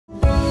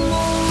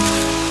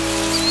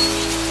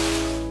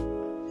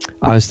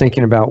I was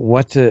thinking about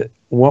what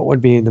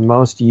would be the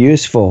most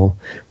useful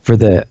for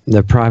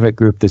the private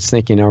group that's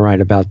thinking, all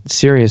right,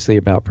 seriously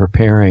about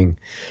preparing,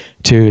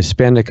 to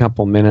spend a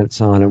couple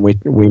minutes on. And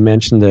we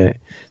mentioned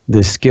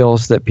the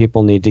skills that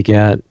people need to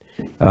get.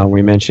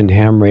 We mentioned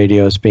ham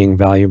radios being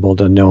valuable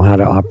to know how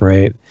to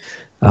operate.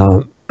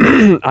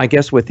 I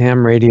guess with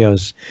ham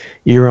radios,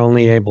 you're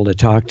only able to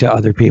talk to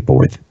other people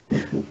with,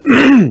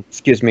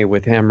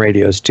 with ham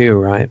radios too,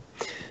 right?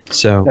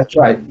 So that's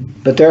right.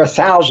 But there are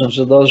thousands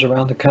of those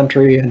around the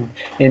country, and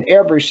in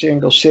every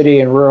single city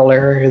and rural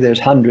area, there's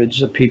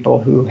hundreds of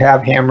people who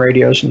have ham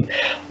radios, and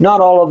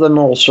not all of them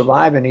will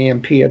survive an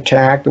EMP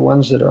attack. The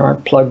ones that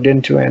aren't plugged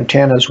into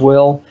antennas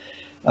will.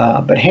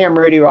 But ham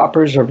radio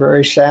operators are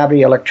very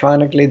savvy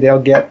electronically.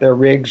 They'll get their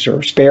rigs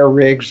or spare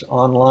rigs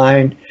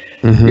online.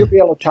 Mm-hmm. You'll be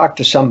able to talk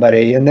to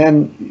somebody. And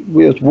then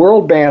with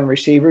world band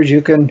receivers,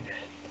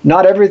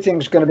 not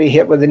everything's going to be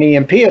hit with an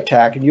EMP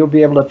attack, and you'll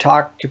be able to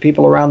talk to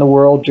people around the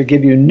world to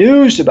give you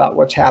news about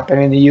what's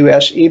happening in the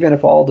U.S., even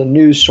if all the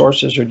news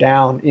sources are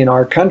down in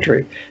our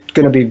country. It's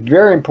going to be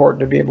very important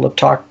to be able to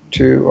talk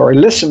to or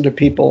listen to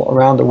people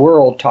around the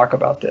world talk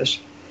about this.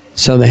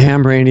 So the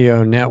ham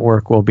radio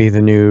network will be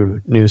the new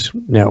news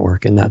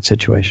network in that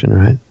situation,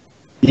 right?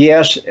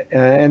 Yes,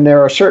 and there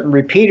are certain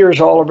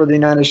repeaters all over the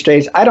United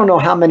States. I don't know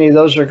how many of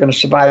those are going to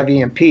survive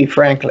EMP,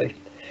 frankly.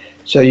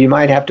 So you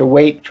might have to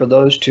wait for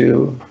those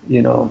to,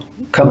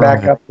 come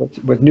back up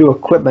with new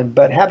equipment.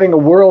 But having a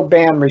world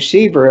band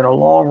receiver and a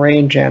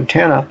long-range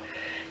antenna,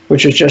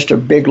 which is just a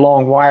big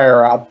long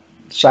wire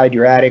outside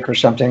your attic or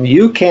something,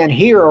 you can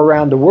hear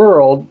around the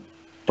world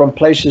from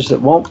places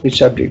that won't be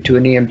subject to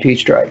an EMP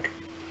strike.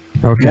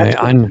 Okay,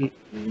 I'm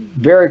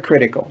very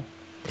critical.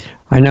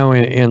 I know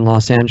in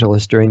Los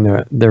Angeles during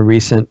the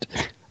recent,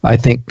 I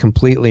think,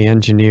 completely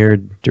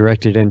engineered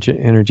directed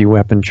energy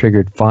weapon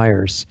triggered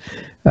fires,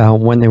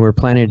 when they were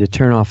planning to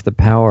turn off the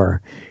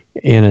power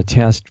in a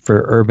test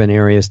for urban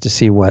areas to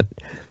see what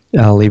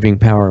leaving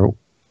power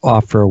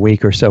off for a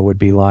week or so would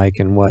be like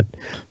and what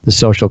the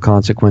social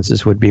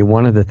consequences would be.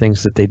 One of the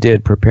things that they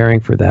did preparing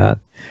for that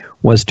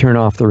was turn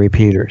off the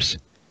repeaters.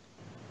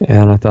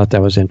 And I thought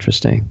that was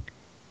interesting,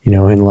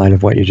 in light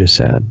of what you just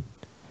said.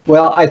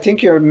 Well, I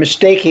think you're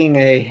mistaking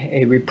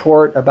a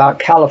report about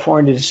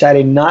California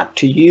deciding not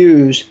to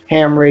use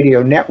ham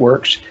radio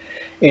networks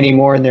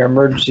anymore in their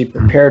emergency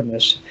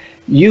preparedness.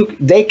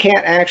 They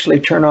can't actually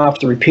turn off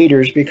the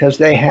repeaters because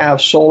they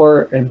have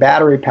solar and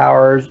battery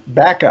power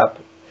backup,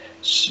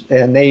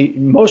 and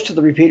most of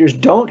the repeaters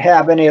don't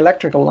have any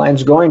electrical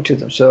lines going to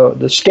them, so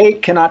the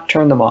state cannot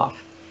turn them off.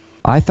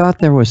 I thought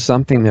there was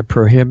something that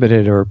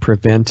prohibited or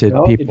prevented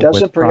people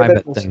with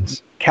private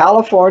things.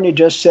 California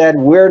just said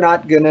we're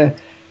not going to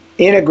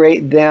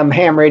integrate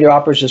ham radio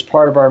operators as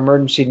part of our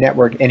emergency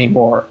network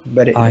anymore,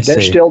 but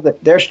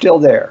they're still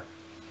there.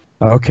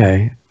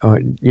 Okay.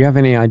 You have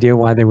any idea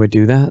why they would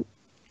do that?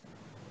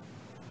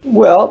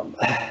 Well,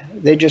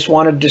 they just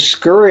want to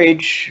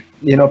discourage,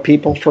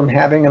 people from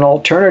having an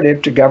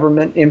alternative to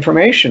government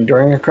information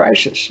during a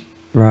crisis.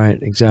 Right,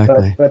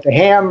 exactly. But the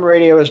ham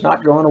radio is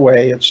not going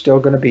away. It's still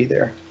going to be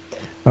there.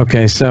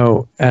 Okay,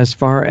 so as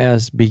far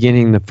as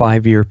beginning the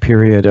 5-year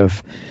period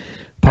of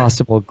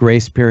possible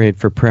grace period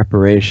for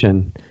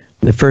preparation,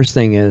 the first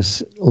thing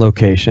is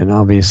location,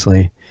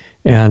 obviously.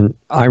 And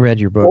I read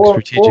your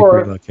book, Strategic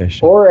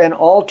Relocation. Or an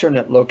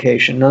alternate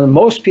location. Now,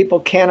 most people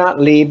cannot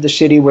leave the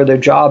city where their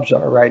jobs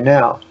are right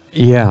now.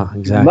 Yeah,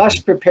 exactly. You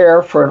must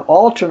prepare for an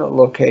alternate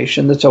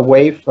location that's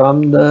away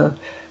from the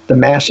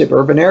massive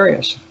urban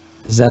areas.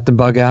 Is that the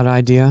bug out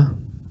idea?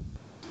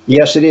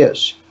 Yes, it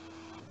is.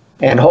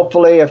 And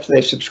hopefully, if they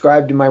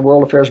subscribe to my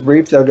World Affairs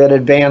Brief, they'll get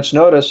advance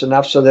notice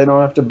enough so they don't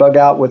have to bug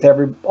out with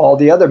all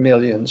the other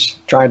millions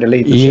trying to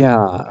leave the city.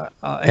 Yeah,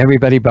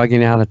 everybody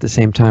bugging out at the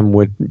same time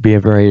would be a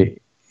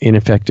very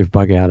ineffective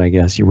bug out, I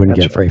guess. You wouldn't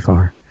get very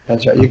far.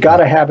 That's right. You got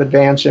to have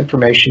advance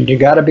information. You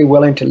got to be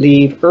willing to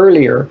leave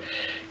earlier.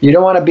 You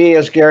don't want to be,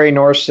 as Gary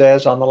North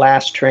says, on the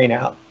last train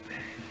out.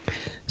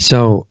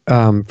 So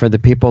for the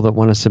people that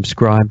want to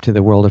subscribe to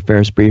the World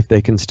Affairs Brief,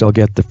 they can still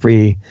get the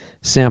free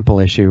sample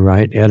issue,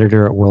 right?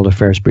 Editor at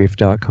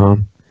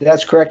worldaffairsbrief.com.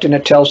 That's correct, and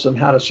it tells them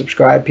how to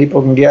subscribe.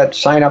 People can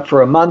sign up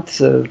for a month,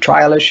 a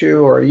trial issue,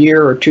 or a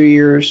year or 2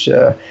 years.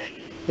 But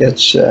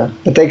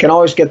they can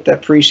always get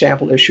that free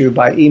sample issue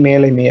by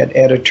emailing me at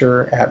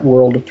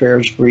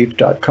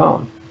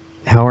editor@worldaffairsbrief.com.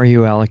 How are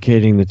you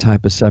allocating the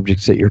type of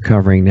subjects that you're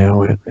covering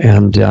now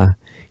and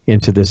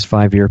into this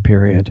 5-year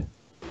period?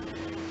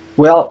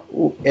 Well,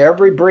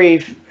 every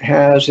brief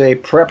has a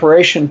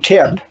preparation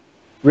tip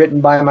written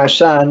by my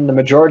son. The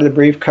majority of the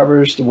brief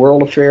covers the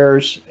world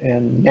affairs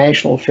and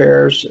national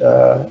affairs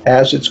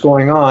as it's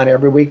going on.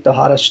 Every week, the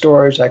hottest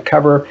stories I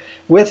cover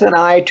with an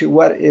eye to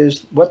what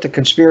the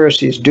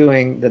conspiracy is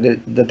doing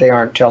that they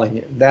aren't telling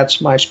you. That's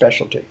my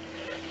specialty.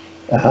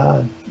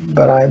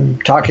 But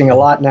I'm talking a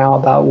lot now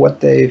about what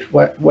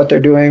they're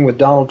doing with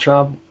Donald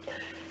Trump,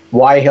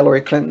 why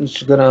Hillary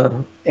Clinton's going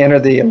to enter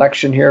the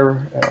election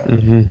here,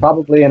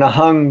 probably in a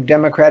hung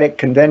Democratic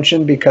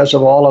convention because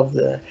of all of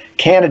the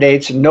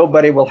candidates, and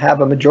nobody will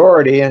have a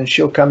majority, and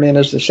she'll come in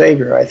as the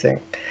savior, I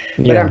think.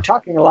 But I'm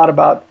talking a lot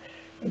about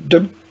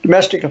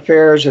domestic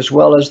affairs as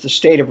well as the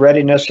state of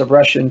readiness of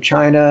Russia and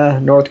China,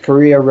 North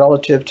Korea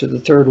relative to the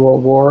Third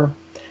World War.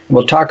 And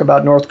we'll talk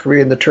about North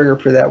Korea and the trigger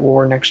for that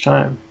war next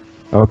time.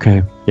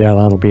 Okay. Yeah,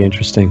 that'll be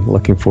interesting.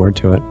 Looking forward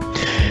to it.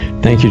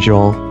 Thank you,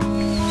 Joel.